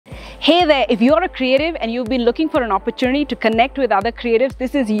Hey there, if you're a creative and you've been looking for an opportunity to connect with other creatives,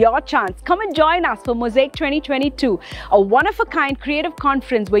 this is your chance. Come and join us for Mosaic 2022, a one-of-a-kind creative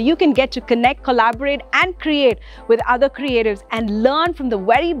conference where you can get to connect, collaborate and create with other creatives and learn from the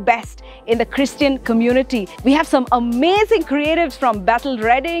very best in the Christian community. We have some amazing creatives from Bethel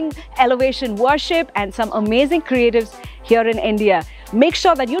Reading, Elevation Worship and some amazing creatives here in India. Make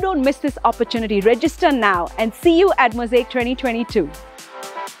sure that you don't miss this opportunity. Register now and see you at Mosaic 2022.